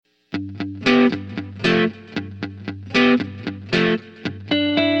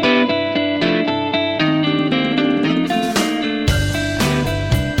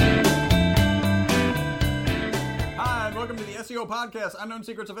podcast, Unknown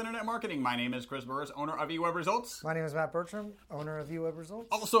Secrets of Internet Marketing. My name is Chris Burris, owner of eWeb Results. My name is Matt Bertram, owner of eWeb Results.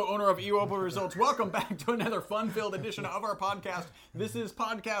 Also owner of eWeb Results. Welcome back to another fun-filled edition of our podcast. This is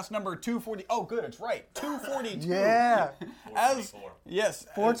podcast number 240. Oh, good, it's right. 242. Yeah. 424. Yes.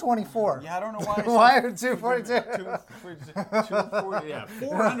 424. Yeah, I don't know why. Why 242? 240, yeah,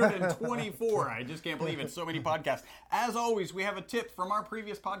 424. I just can't believe it. So many podcasts. As always, we have a tip from our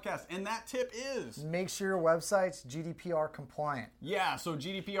previous podcast, and that tip is... Make sure your website's GDPR compliant. Yeah, so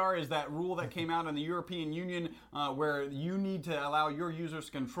GDPR is that rule that came out in the European Union where you need to allow your users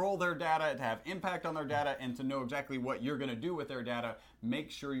to control their data, to have impact on their data, and to know exactly what you're going to do with their data.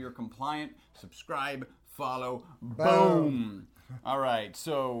 Make sure you're compliant. Subscribe, follow, boom. All right,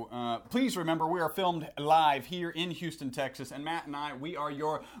 so please remember we are filmed live here in Houston, Texas, and Matt and I, we are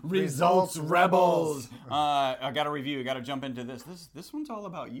your Results Rebels. I got a review. I got to jump into this. This one's all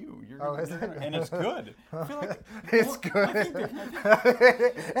about you. Is it? And it's good. I feel like It's good.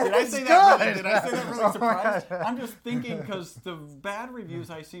 Did I say that really surprised? I'm just thinking because the bad reviews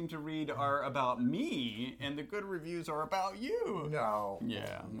I seem to read are about me, and the good reviews are about you. No.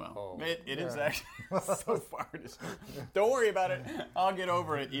 Yeah, well, it is actually so far. Don't worry about it. I'll get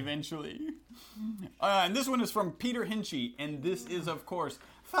over it eventually. And this one is from Peter Hinchy, and this is, of course,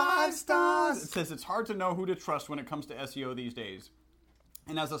 5 stars. It says it's hard to know who to trust when it comes to SEO these days.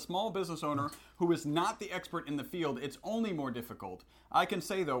 And as a small business owner who is not the expert in the field, it's only more difficult. I can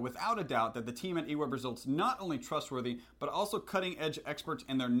say, though, without a doubt, that the team at eWeb Results not only trustworthy, but also cutting-edge experts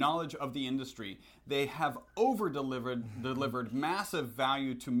in their knowledge of the industry. They have delivered massive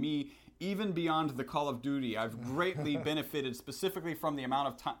value to me, even beyond the Call of Duty. I've greatly benefited specifically from the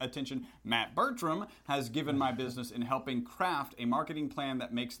amount of attention Matt Bertram has given my business in helping craft a marketing plan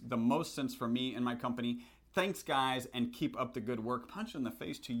that makes the most sense for me and my company. Thanks, guys, and keep up the good work. Punch in the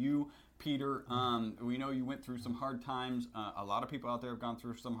face to you, Peter. We know you went through some hard times. A lot of people out there have gone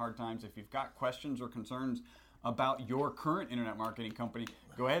through some hard times. If you've got questions or concerns about your current internet marketing company,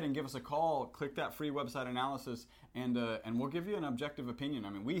 go ahead and give us a call. Click that free website analysis, and we'll give you an objective opinion. I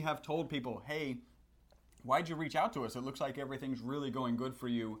mean, we have told people, hey, why'd you reach out to us? It looks like everything's really going good for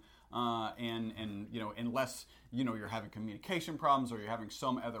you. And you know, unless you're having communication problems or you're having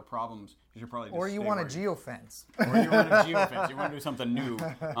some other problems, you should probably just Or you want a geofence. Or you want a geofence. You want to do something new.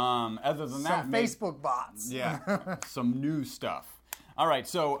 Other than that, Some Facebook bots. Yeah, some new stuff. All right,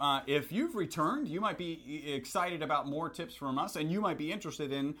 so if you've returned, you might be excited about more tips from us, and you might be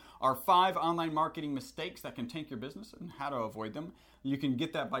interested in our 5 online marketing mistakes that can tank your business and how to avoid them. You can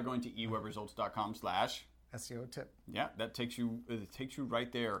get that by going to ewebresults.com/ SEO tip. Yeah, that takes you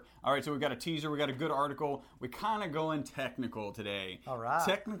right there. All right, so we've got a teaser. We got a good article. We kind of going technical today. All right.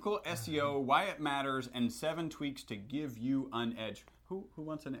 Technical SEO, why it matters, and 7 tweaks to give you an edge. Who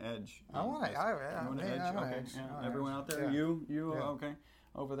wants an edge? I want an edge. Okay. Yeah. Everyone out there? Yeah. You? Yeah. Okay.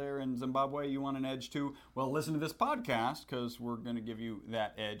 Over there in Zimbabwe, you want an edge too? Well, listen to this podcast because we're going to give you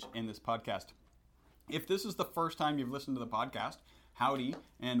that edge in this podcast. If this is the first time you've listened to the podcast, howdy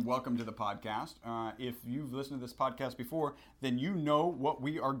and welcome to the podcast. If you've listened to this podcast before, then you know what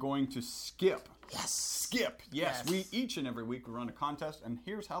we are going to skip. Yes. Skip. Yes. We each and every week we run a contest, and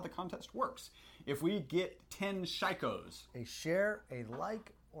here's how the contest works. If we get 10 shikos, A share, a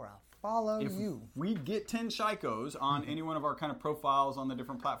like, or a follow you. we get 10 shikos on any one of our kind of profiles on the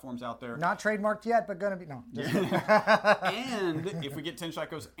different platforms out there. Not trademarked yet, but gonna be. No. And if we get 10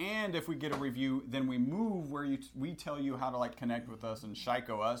 shikos and if we get a review, then we move where we tell you how to connect with us and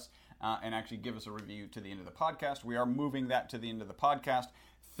shiko us and actually give us a review to the end of the podcast. We are moving that to the end of the podcast.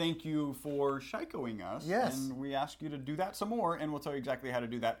 Thank you for shikoing us. Yes. And we ask you to do that some more, and we'll tell you exactly how to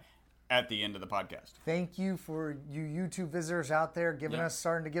do that at the end of the podcast. Thank you for you YouTube visitors out there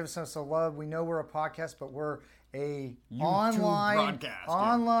starting to give us some love. We know we're a podcast, but we're a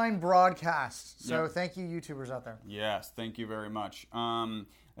online broadcast. So thank you, YouTubers out there. Yes, thank you very much.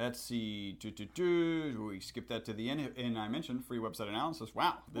 Let's see. We skipped that to the end, and I mentioned free website analysis.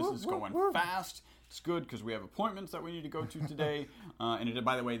 Wow, this is going fast. It's good because we have appointments that we need to go to today.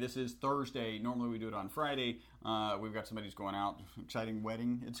 By the way, this is Thursday. Normally we do it on Friday. We've got somebody who's going out. Exciting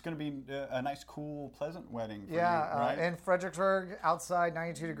wedding. It's going to be a nice, cool, pleasant wedding for you, right? In Fredericksburg, outside,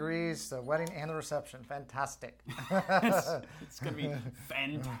 92 degrees, the wedding and the reception. Fantastic. It's going to be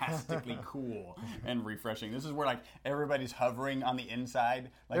fantastically cool and refreshing. This is where everybody's hovering on the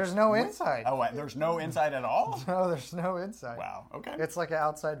inside. There's no inside. Oh, there's no inside at all? No, there's no inside. Wow, okay. It's like an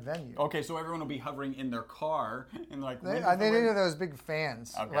outside venue. Okay, so everyone will be hovering in their car and they do those big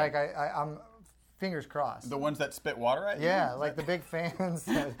fans. Okay. I'm fingers crossed. The ones that spit water at you? Yeah, like the big fans.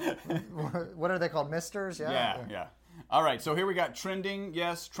 What are they called? Misters? Yeah. All right, so here we got trending.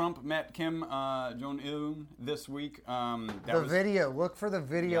 Yes, Trump met Kim Jong-un this week. Video. Look for the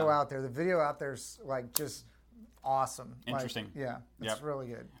video out there. The video out there's like just awesome. Interesting. Like, it's really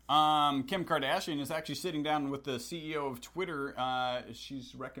good. Kim Kardashian is actually sitting down with the CEO of Twitter.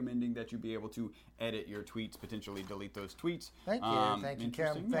 She's recommending that you be able to edit your tweets, potentially delete those tweets. Thank you,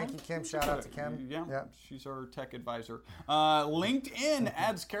 Kim. Thank you, Kim. Shout out to Kim. Yeah, she's our tech advisor. LinkedIn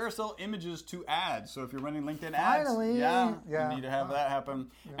adds carousel images to ads. So if you're running LinkedIn ads, you need to have that happen.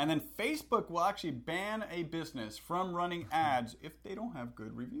 Yeah. And then Facebook will actually ban a business from running ads if they don't have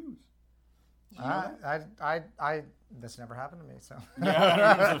good reviews. This never happened to me, so.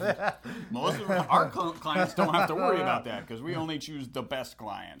 Most of our clients don't have to worry about that because we only choose the best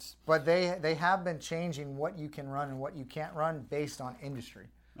clients. But they have been changing what you can run and what you can't run based on industry.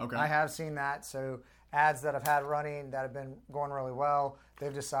 Okay. I have seen that. So ads that I've had running that have been going really well,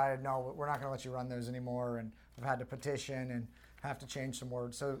 they've decided, no, we're not going to let you run those anymore, and I've had to petition and have to change some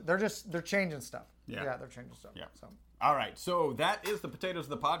words. So they're changing stuff. Yeah, they're changing stuff. Yeah. So. All right, so that is the potatoes of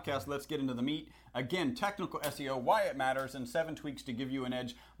the podcast. Let's get into the meat. Again, technical SEO, why it matters, and 7 tweaks to give you an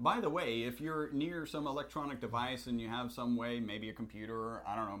edge. By the way, if you're near some electronic device and you have some way, maybe a computer, or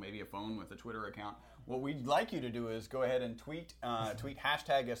I don't know, maybe a phone with a Twitter account, what we'd like you to do is go ahead and tweet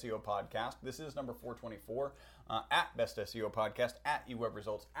hashtag SEO podcast. This is number 424, at Best SEO Podcast, at eWeb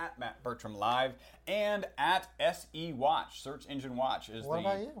Results, at Matt Bertram Live, and at SE Watch, Search Engine Watch. What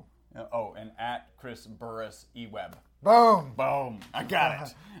about you? And at Chris Burris eWeb. Boom. I got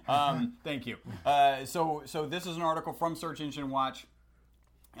it. Thank you. So this is an article from Search Engine Watch.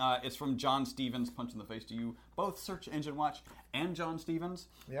 It's from John Stevens. Punch in the face to you. Both Search Engine Watch and John Stevens.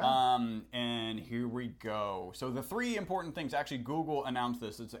 Yeah. And here we go. So the 3 important things. Actually, Google announced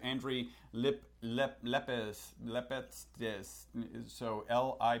this. It's Andrei Lepetzev. So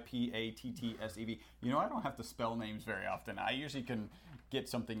Lipattev. You know, I don't have to spell names very often. I usually can get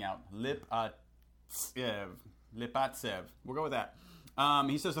something out. Lipatsev. We'll go with that.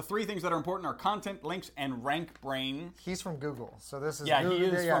 He says the 3 things that are important are content, links, and RankBrain. He's from Google, so this is Google. He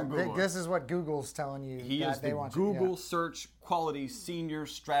is from Google. This is what Google's telling you. He is the Google Search Quality Senior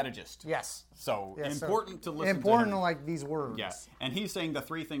Strategist. Yes. So important to listen to him. Important to like these words. Yeah, and he's saying the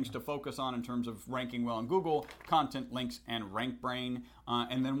 3 things to focus on in terms of ranking well in Google: content, links, and RankBrain.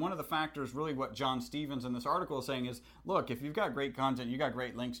 And then one of the factors, really what John Stevens in this article is saying is, look, if you've got great content, you got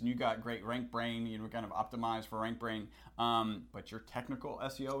great links, and you got great RankBrain, you know, kind of optimized for RankBrain, but your technical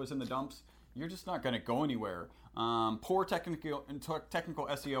SEO is in the dumps, you're just not going to go anywhere. Poor technical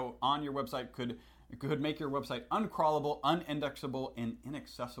SEO on your website could make your website uncrawlable, unindexable, and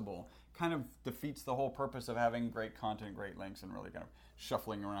inaccessible. Kind of defeats the whole purpose of having great content, great links, and really kind of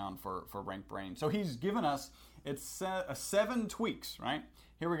shuffling around for RankBrain. So he's given us, it's 7 tweaks, right?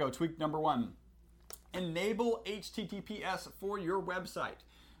 Here we go. Tweak number 1. Enable HTTPS for your website.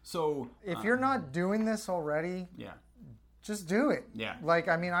 So if you're not doing this already, just do it. Yeah. Like,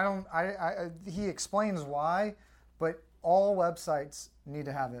 I mean, he explains why, but all websites need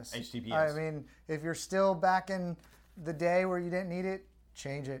to have this. HTTPS. I mean, if you're still back in the day where you didn't need it,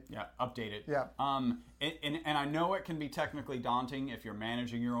 change it. Yeah, update it. Yeah. And I know it can be technically daunting if you're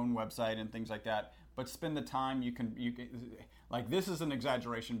managing your own website and things like that, but spend the time. You can like, this is an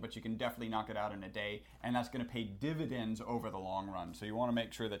exaggeration, but you can definitely knock it out in a day, and that's going to pay dividends over the long run. So you want to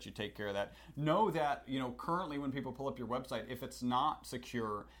make sure that you take care of that. Know that, you know, currently when people pull up your website, if it's not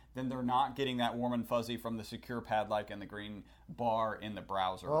secure, then they're not getting that warm and fuzzy from the secure padlock and the green bar in the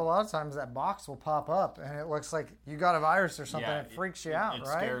browser. Well, a lot of times that box will pop up and it looks like you got a virus or something. It freaks you out,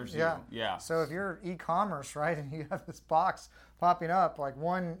 right? It scares you. Yeah. So if you're e-commerce, right, and you have this box popping up, like,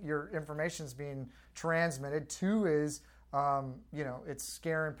 1, your information's being transmitted. 2 is, you know, it's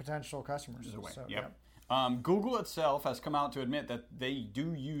scaring potential customers. So, Google itself has come out to admit that they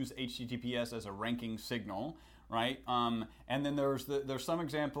do use HTTPS as a ranking signal. Right, and then there's some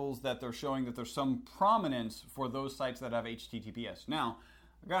examples that they're showing that there's some prominence for those sites that have HTTPS. Now,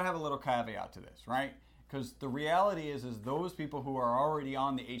 I gotta have a little caveat to this, right? Because the reality is those people who are already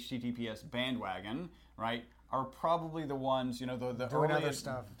on the HTTPS bandwagon, right, are probably the ones, you know, the doing other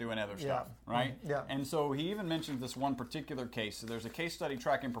stuff, right? Yeah. And so he even mentioned this one particular case. So there's a case study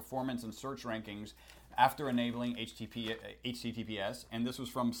tracking performance and search rankings after enabling HTTPS, and this was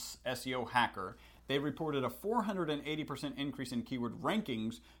from SEO Hacker. They reported a 480% increase in keyword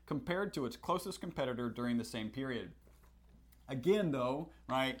rankings compared to its closest competitor during the same period. Again, though,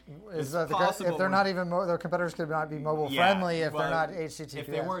 right? If they're not even their competitors could not be mobile friendly if they're not HTTPS. If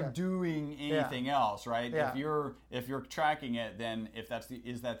they weren't doing anything else, right? Yeah. If you're tracking it, then if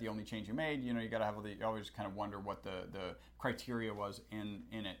is that the only change you made? You know, you got to have you always kind of wonder what the criteria was in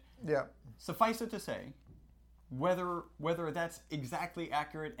it. Yeah. Suffice it to say, whether that's exactly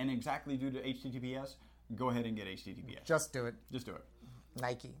accurate and exactly due to HTTPS, go ahead and get HTTPS. Just do it. Just do it.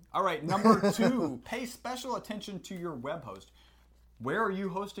 Nike. All right, number 2, pay special attention to your web host. Where are you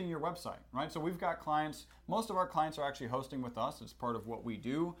hosting your website, right? So we've got clients, most of our clients are actually hosting with us. It's part of what we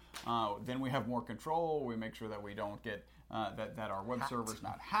do. Then we have more control. We make sure that we don't get, that our web server's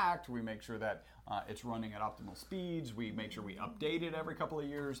not hacked. We make sure that it's running at optimal speeds. We make sure we update it every couple of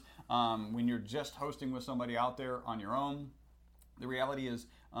years. When you're just hosting with somebody out there on your own, the reality is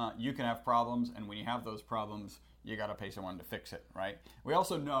you can have problems, and when you have those problems, you got to pay someone to fix it, right? We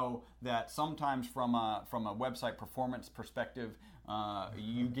also know that sometimes from a website performance perspective,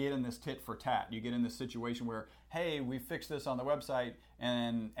 you get in this tit for tat. You get in this situation where, hey, we fixed this on the website,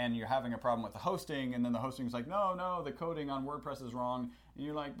 and you're having a problem with the hosting, and then the hosting's like, no, the coding on WordPress is wrong. And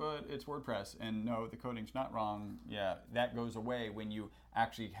you're like, but it's WordPress, and no, the coding's not wrong. Yeah, that goes away when you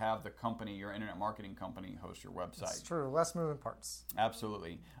actually have the company, your internet marketing company, host your website. That's true. Less moving parts.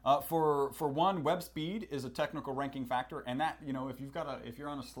 Absolutely. For one, web speed is a technical ranking factor, and that, if you're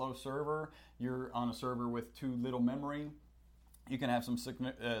on a slow server, you're on a server with too little memory, you can have some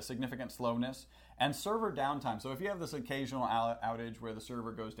significant slowness and server downtime. So if you have this occasional outage where the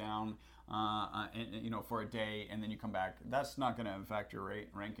server goes down, for a day and then you come back, that's not going to affect your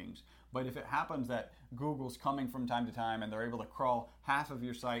rankings. But if it happens that Google's coming from time to time and they're able to crawl half of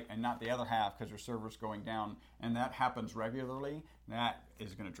your site and not the other half because your server's going down, and that happens regularly, that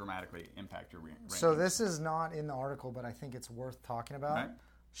is going to dramatically impact your rankings. So this is not in the article, but I think it's worth talking about. Right.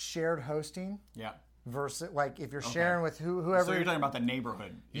 Shared hosting. Yeah. Versus, like, if you're sharing with whoever. So you're talking about the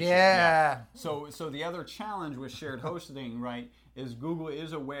neighborhood issue. Yeah. So the other challenge with shared hosting, right, is Google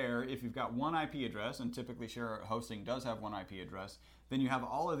is aware if you've got one IP address, and typically shared hosting does have one IP address, then you have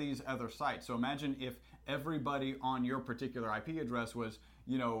all of these other sites. So imagine if everybody on your particular IP address was,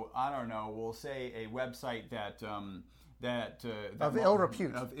 we'll say a website of ill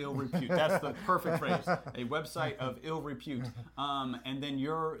repute. Of ill repute. That's the perfect phrase. A website of ill repute. And then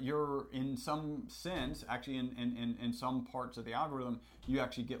you're in some sense, actually in some parts of the algorithm, you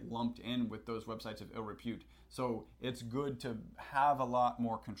actually get lumped in with those websites of ill repute. So it's good to have a lot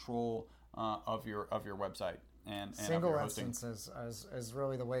more control of your website. And single instances is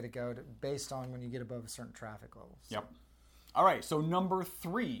really the way to go based on when you get above certain traffic levels. Yep. All right, so number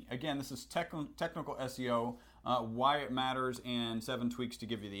 3, again, this is technical SEO, why it matters, and 7 tweaks to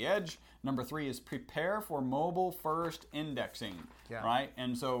give you the edge. Number 3 is prepare for mobile-first indexing, right?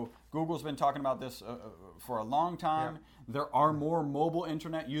 And so Google's been talking about this for a long time. Yeah. There are more mobile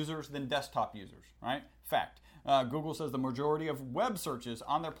internet users than desktop users, right? Fact. Google says the majority of web searches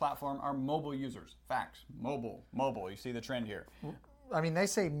on their platform are mobile users. Facts. Mobile. You see the trend here. I mean, they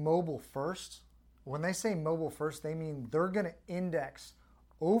say mobile first. When they say mobile first, they mean they're going to index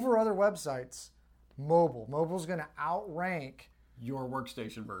over other websites mobile. Mobile's going to outrank your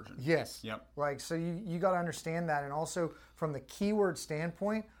workstation version. Yes. Yep. Like, so you got to understand that. And also from the keyword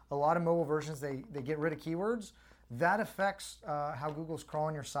standpoint, a lot of mobile versions, they get rid of keywords. That affects how Google's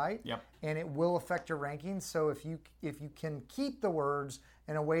crawling your site. Yep. And it will affect your rankings. So if you can keep the words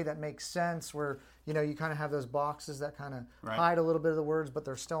in a way that makes sense, where you kind of have those boxes that kind of hide a little bit of the words, but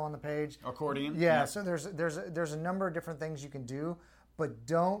they're still on the page. Accordion. Yeah. Yep. So there's a number of different things you can do, but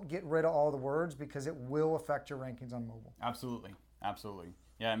don't get rid of all the words because it will affect your rankings on mobile. Absolutely.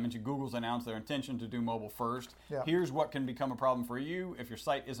 Yeah, I mentioned Google's announced their intention to do mobile first. Yeah. Here's what can become a problem for you. If your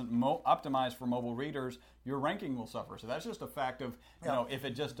site isn't optimized for mobile readers, your ranking will suffer. So that's just a fact of, if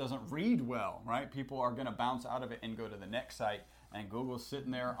it just doesn't read well, right? People are going to bounce out of it and go to the next site. And Google's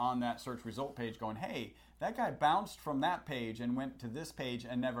sitting there on that search result page going, hey, that guy bounced from that page and went to this page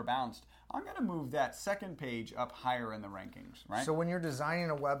and never bounced. I'm going to move that second page up higher in the rankings, right? So when you're designing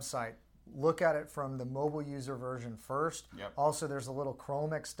a website, look at it from the mobile user version first. Yep. Also, there's a little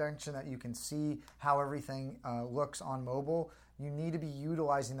Chrome extension that you can see how everything looks on mobile. You need to be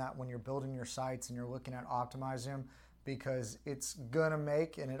utilizing that when you're building your sites and you're looking at optimizing them, because it's going to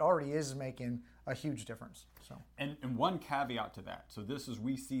make, and it already is making, a huge difference. So. And one caveat to that. So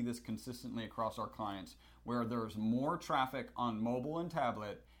we see this consistently across our clients, where there's more traffic on mobile and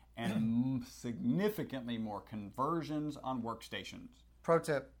tablet and significantly more conversions on workstations. Pro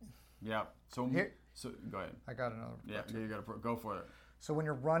tip. Yeah. So go ahead. I got another. Yeah, you got to go for it. So when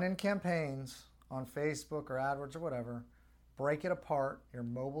you're running campaigns on Facebook or AdWords or whatever, break it apart, your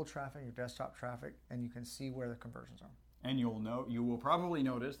mobile traffic, your desktop traffic, and you can see where the conversions are. And you will probably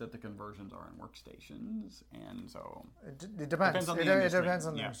notice that the conversions are in workstations, and so it depends. On the industry. It depends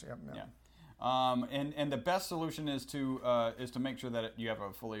on the industry. Yeah. And the best solution is to make sure that you have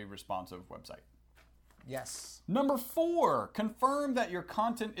a fully responsive website. Yes. Number 4, confirm that your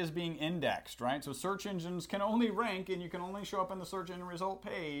content is being indexed, right? So search engines can only rank and you can only show up in the search engine result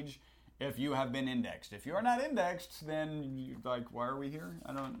page if you have been indexed. If you're not indexed, then why are we here?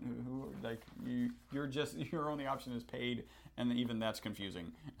 I don't, your only option is paid, and even that's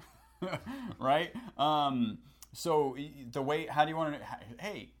confusing, right? So the way, how do you want to,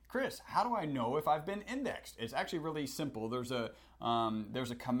 hey, Chris, how do I know if I've been indexed? It's actually really simple. There's a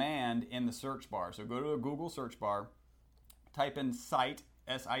command in the search bar. So go to a Google search bar, type in site,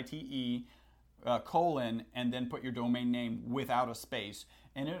 S-I-T-E, colon, and then put your domain name without a space.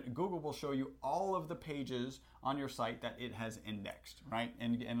 And Google will show you all of the pages on your site that it has indexed, right?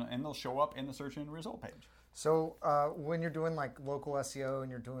 And they'll show up in the search engine result page. So when you're doing like local SEO and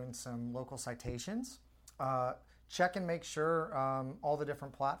you're doing some local citations, check and make sure all the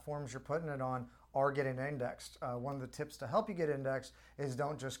different platforms you're putting it on are getting indexed. One of the tips to help you get indexed is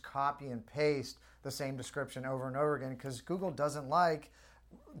don't just copy and paste the same description over and over again, because Google doesn't like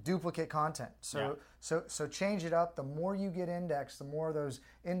duplicate content. So change it up. The more you get indexed, the more those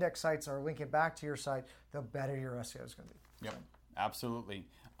index sites are linking back to your site, the better your SEO is going to be. Yep, absolutely.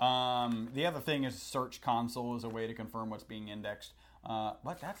 The other thing is Search Console is a way to confirm what's being indexed.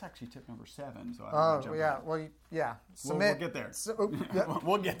 But that's actually tip number 7. So Submit. We'll get there. Yeah.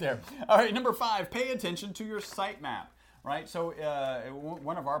 We'll get there. All right, number 5, pay attention to your sitemap. Right, so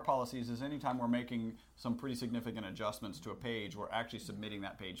one of our policies is anytime we're making some pretty significant adjustments to a page, we're actually submitting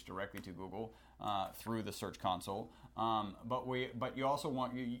that page directly to Google through the Search Console. But you also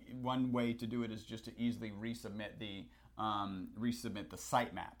want, one way to do it is just to easily resubmit the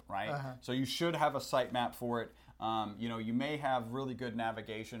sitemap, right? Uh-huh. So you should have a sitemap for it. You may have really good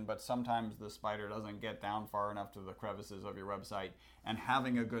navigation, but sometimes the spider doesn't get down far enough to the crevices of your website. And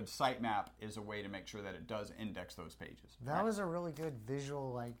having a good sitemap is a way to make sure that it does index those pages. That was a really good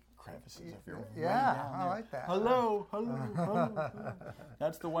visual, crevices of your I like that. Hello.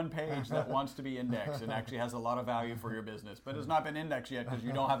 That's the one page that wants to be indexed and actually has a lot of value for your business, but has not been indexed yet because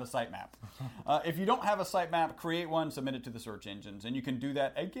you don't have a sitemap. If you don't have a sitemap, create one, submit it to the search engines, and you can do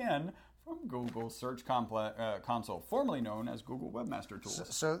that again from Google Search Console, formerly known as Google Webmaster Tools.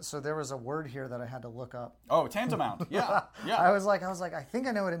 So there was a word here that I had to look up. Oh, tantamount. Yeah. I was like, I think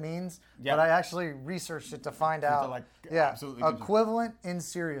I know what it means, but I actually researched it to find out. Absolutely. Equivalent in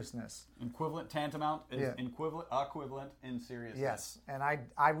seriousness. Equivalent, tantamount is equivalent in seriousness. Yes, and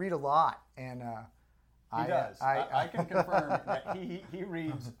I read a lot, and he does. I can confirm that he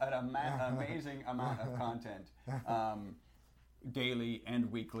reads an amazing amount of content. Daily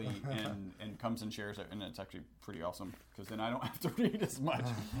and weekly, and comes and shares it, and it's actually pretty awesome because then I don't have to read as much.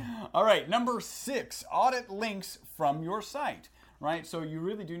 All right, number 6, audit links from your site. Right, so you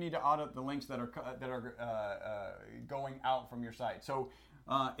really do need to audit the links that are going out from your site. So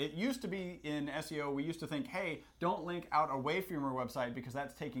it used to be in SEO, we used to think, hey, don't link out away from your website because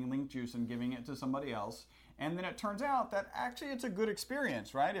that's taking link juice and giving it to somebody else. And then it turns out that actually it's a good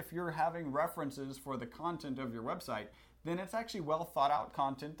experience, right? If you're having references for the content of your website, then it's actually well thought out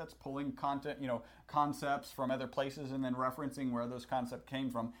content that's pulling content, concepts from other places and then referencing where those concepts came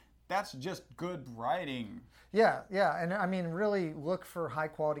from. That's just good writing. Yeah, and I mean, really look for high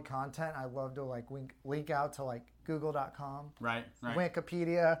quality content. I love to link out to Google.com, right,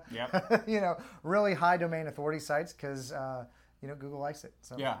 Wikipedia, really high domain authority sites because Google likes it.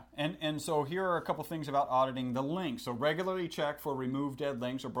 So. Yeah, and so here are a couple things about auditing the links. So regularly check for remove dead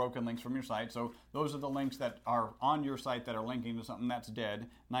links or broken links from your site. So those are the links that are on your site that are linking to something that's dead.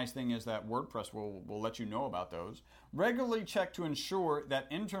 Nice thing is that WordPress will let you know about those. Regularly check to ensure that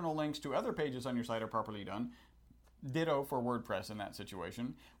internal links to other pages on your site are properly done. Ditto for WordPress in that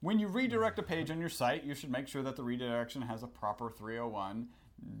situation. When you redirect a page on your site, you should make sure that the redirection has a proper 301.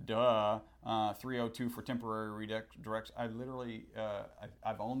 302 for temporary redirects.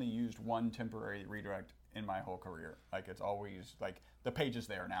 I've only used one temporary redirect in my whole career. It's always the page is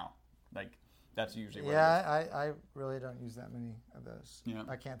there now. That's usually what it is. I really don't use that many of those. Yeah.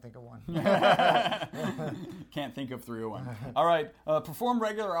 I can't think of one. Can't think of 301. All right. Perform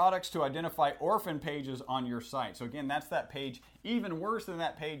regular audits to identify orphan pages on your site. So again, that's that page. Even worse than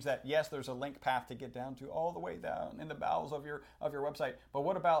that page that, yes, there's a link path to get down to all the way down in the bowels of your website. But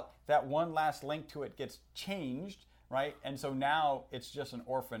what about that one last link to it gets changed, right? And so now it's just an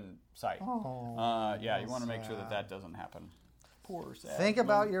orphan site. You want to make sure that doesn't happen. Poor, sad. Think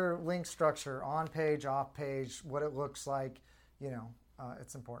about your link structure, on page, off page, what it looks like.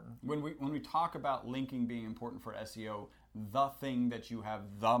 It's important. When we talk about linking being important for SEO, the thing that you have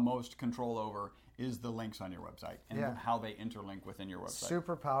the most control over is the links on your website and Yeah. how they interlink within your website.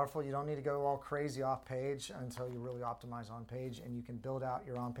 Super powerful. You don't need to go all crazy off page until you really optimize on page, and you can build out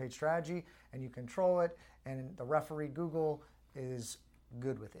your on page strategy and you control it. And the referee Google is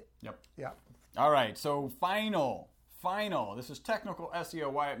good with it. Yep. Yeah. All right, so final. This is technical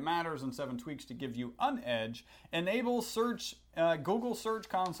SEO, why it matters, and 7 tweaks to give you an edge. Enable search, Google Search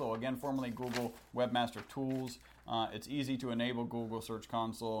Console, again, formerly Google Webmaster Tools. It's easy to enable Google Search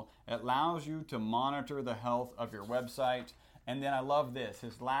Console. It allows you to monitor the health of your website. And then I love this,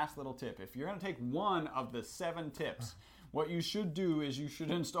 his last little tip. If you're going to take one of the 7 tips, what you should do is you should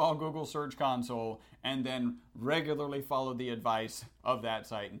install Google Search Console and then regularly follow the advice of that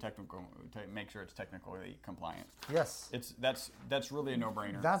site and make sure it's technically compliant. Yes. That's really a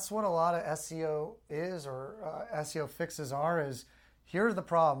no-brainer. That's what a lot of SEO is, or SEO fixes are, is here are the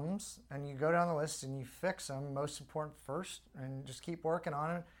problems, and you go down the list and you fix them, most important first, and just keep working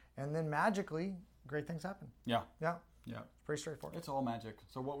on it, and then magically, great things happen. Yeah. Yeah. Yeah. Pretty straightforward. It's all magic.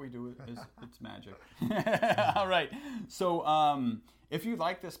 So what we do is it's magic. All right. So if you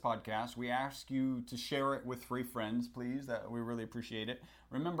like this podcast, we ask you to share it with 3 friends, please. We really appreciate it.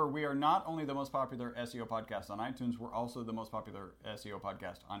 Remember, we are not only the most popular SEO podcast on iTunes, we're also the most popular SEO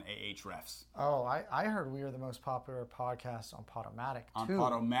podcast on Ahrefs. Oh, I heard we are the most popular podcast on Podomatic, too.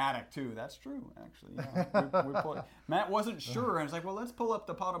 On Podomatic, too. That's true, actually. Yeah. Matt wasn't sure, and it's like, well, let's pull up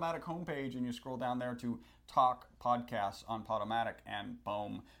the Podomatic homepage, and you scroll down there to Talk Podcasts on Podomatic, and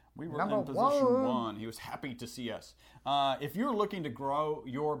boom, we were in position 1. He was happy to see us. If you're looking to grow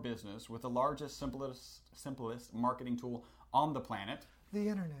your business with the largest, simplest marketing tool on the planet, the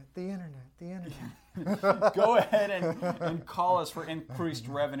internet. Go ahead and call us for increased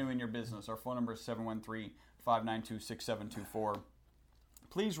revenue in your business. Our phone number is 713-592-6724.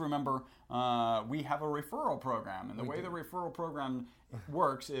 Please remember, we have a referral program. And the way the referral program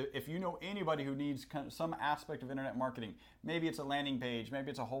works, if you know anybody who needs some aspect of internet marketing, maybe it's a landing page, maybe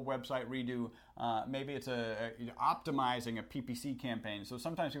it's a whole website redo, maybe it's optimizing a PPC campaign. So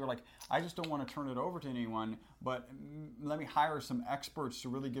sometimes people are like, I just don't want to turn it over to anyone, but let me hire some experts to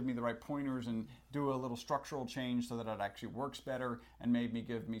really give me the right pointers and do a little structural change so that it actually works better and maybe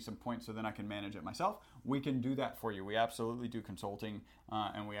give me some points so then I can manage it myself. We can do that for you. We absolutely do consulting,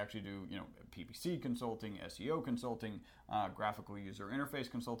 and we actually do PPC consulting, SEO consulting, graphical user interface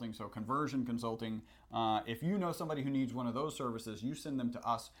consulting, so conversion consulting. If you know somebody who needs one of those services, you send them to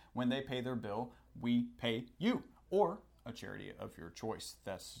us. When they pay their bill, we pay you, or a charity of your choice.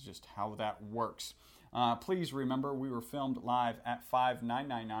 That's just how that works. Please remember, we were filmed live at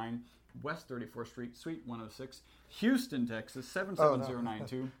 5999 West 34th Street, Suite 106, Houston, Texas,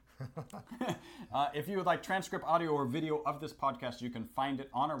 77092. If you would like transcript, audio, or video of this podcast, you can find it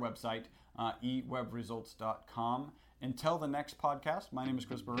on our website, ewebresults.com. Until the next podcast, my name is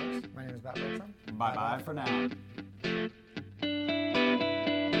Chris Burroughs. My name is Matt Wilson. Bye-bye for now.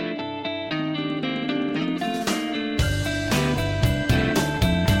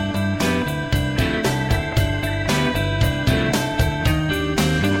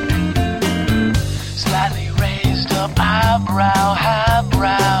 Slightly raised up eyebrow,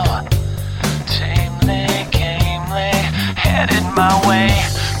 highbrow, tamely, gamely, headed my way.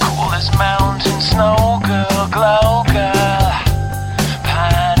 Cool as mountain snow, girl, glow, girl,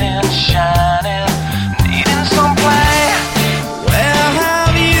 pining, shining, needing some play. Where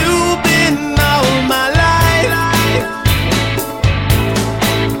have you been all my life?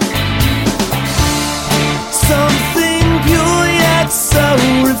 Something pure yet so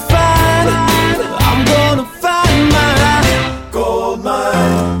refined. I'm gonna find my gold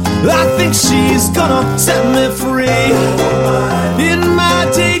mine. I think she's gonna set me free. In my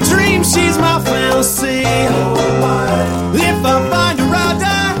daydream, she's my